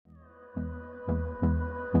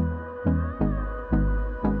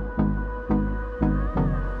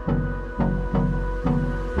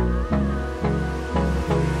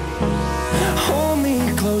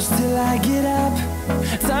close till I get up.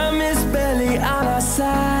 Time is barely on our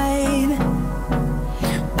side.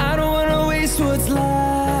 I don't wanna waste what's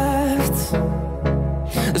left.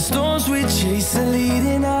 The storms we chase are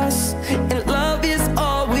leading us, and love is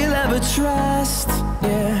all we'll ever trust.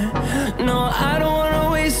 Yeah, no, I don't wanna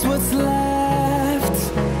waste what's left.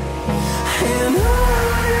 And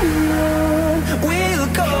on we'll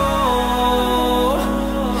go,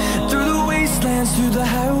 through the wastelands, through the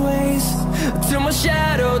highways, till my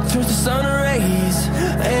shadow turns to sun rays.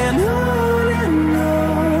 And on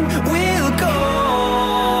we'll go,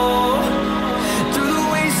 through the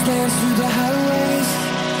wastelands, through the highways,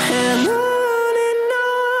 and on we'll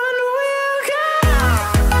go.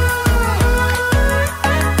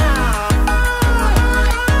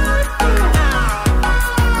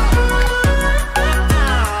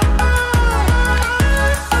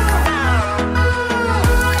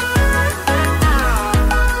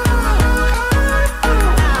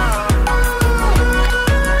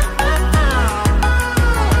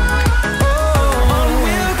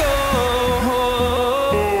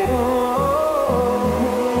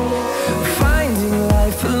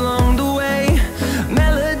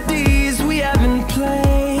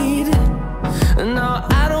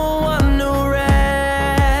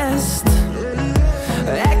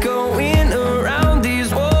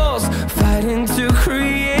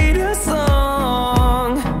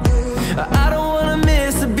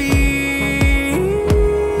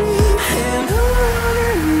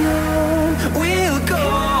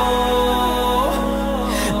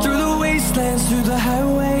 Through the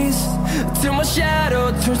highways, till my shadow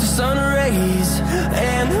turns to sun rays.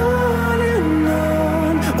 And on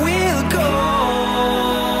we'll go,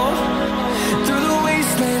 through the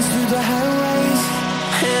wastelands, through the highways,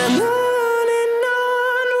 and on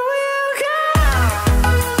we'll go.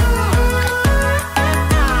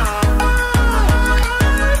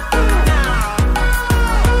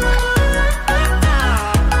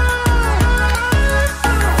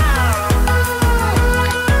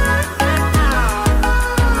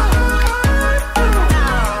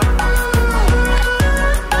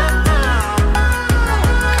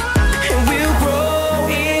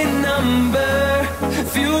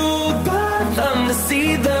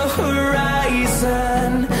 See the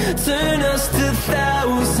horizon turn us to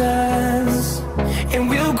thousands, and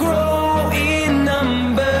we'll grow in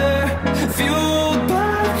number, fueled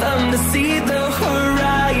by them. To see the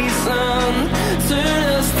horizon turn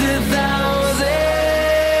us to thousands,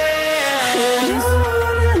 and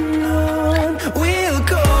on we'll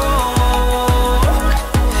go,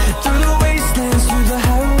 through the wastelands, through the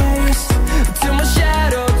highways, till my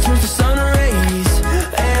shadow turns to sun rays.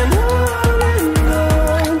 And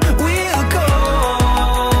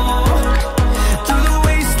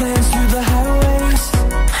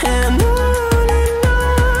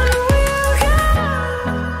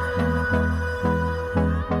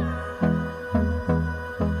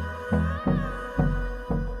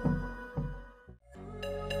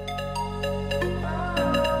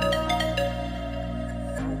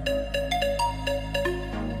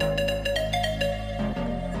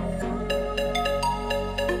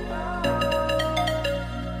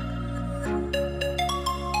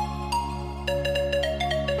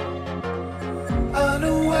I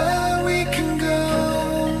know where we can go.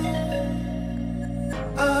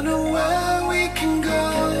 I know where we can go,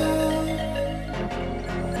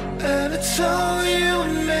 and it's all you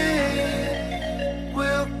and me.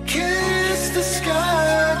 We'll kiss the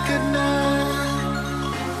sky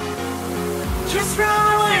goodnight. Just run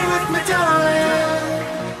away with me, darling.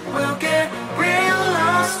 We'll get real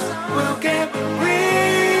lost. We'll get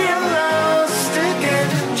real lost again.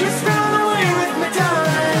 Just run away with me,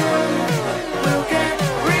 darling. We'll get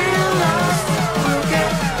real lost. We'll get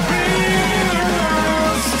real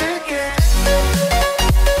lost again.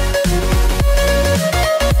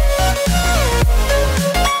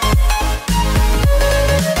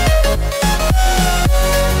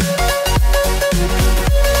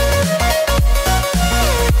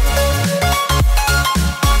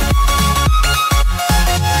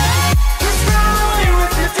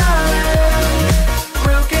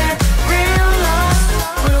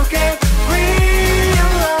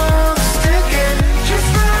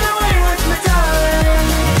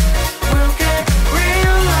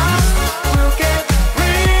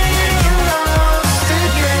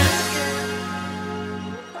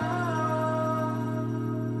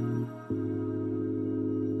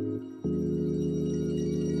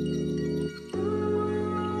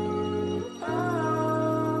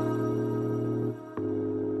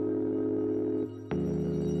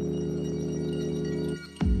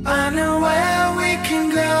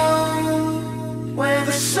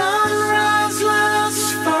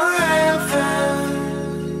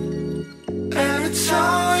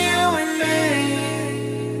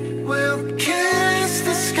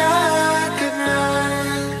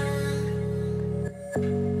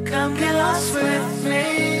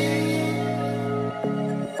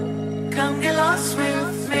 Come get lost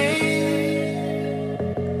with me.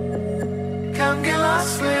 Come get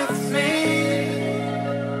lost with me.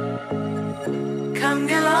 Come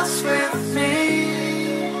get lost with me.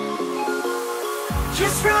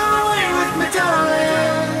 Just run away with me,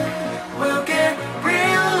 darling. We'll get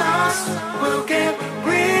real lost. We'll get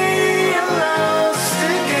real lost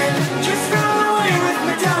again. Just run away with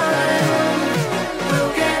me, darling.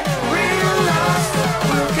 We'll get real lost.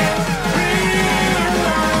 We'll get real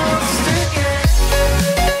lost again.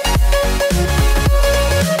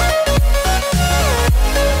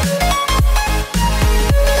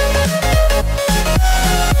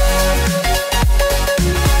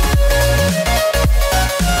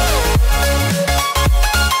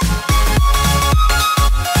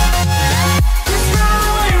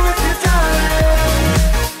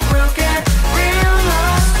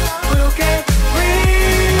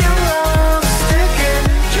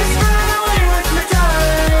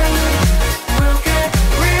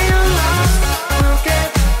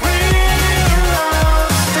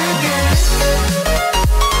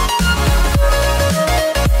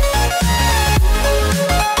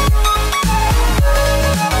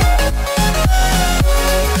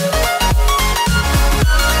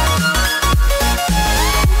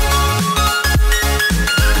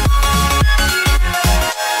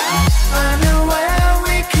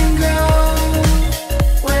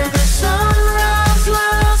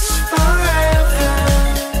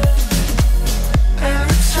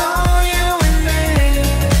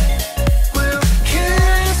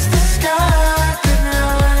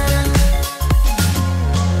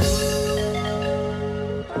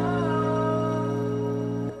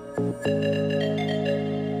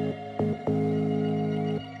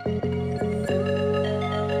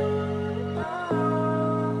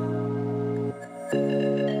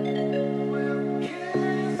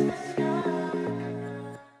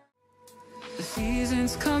 The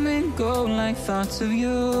seasons come and go like thoughts of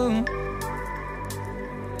you.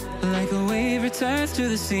 Like a wave returns to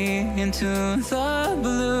the sea, into the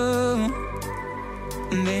blue.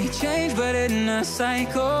 They change but in a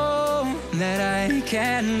cycle that I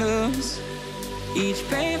can't lose. Each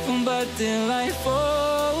painful but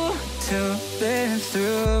delightful to live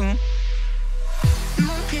through.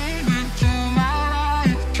 You came into my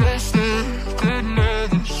life just like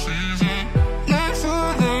another season. Not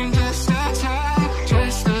for them, just a time,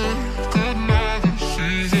 just like another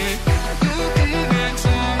season. You came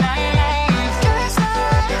into my life just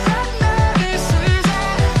like another season.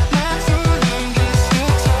 Not for them, just a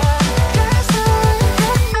time, just like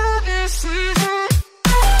another season.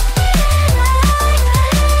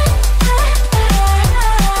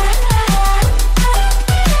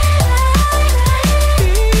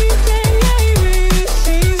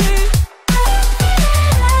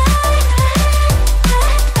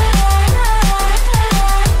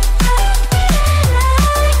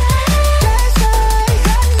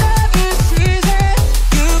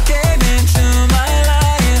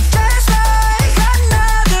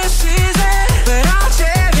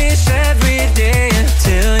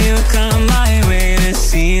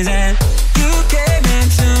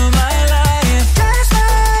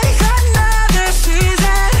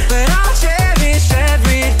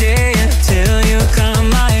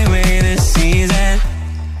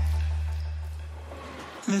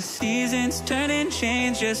 The seasons turn and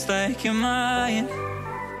change just like your mind.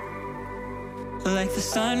 Like the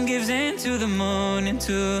sun gives into the moon,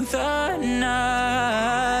 into the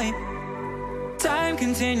night. Time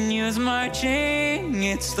continues marching,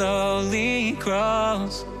 it slowly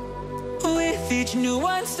crawls. With each new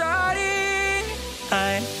one starting,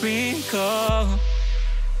 I recall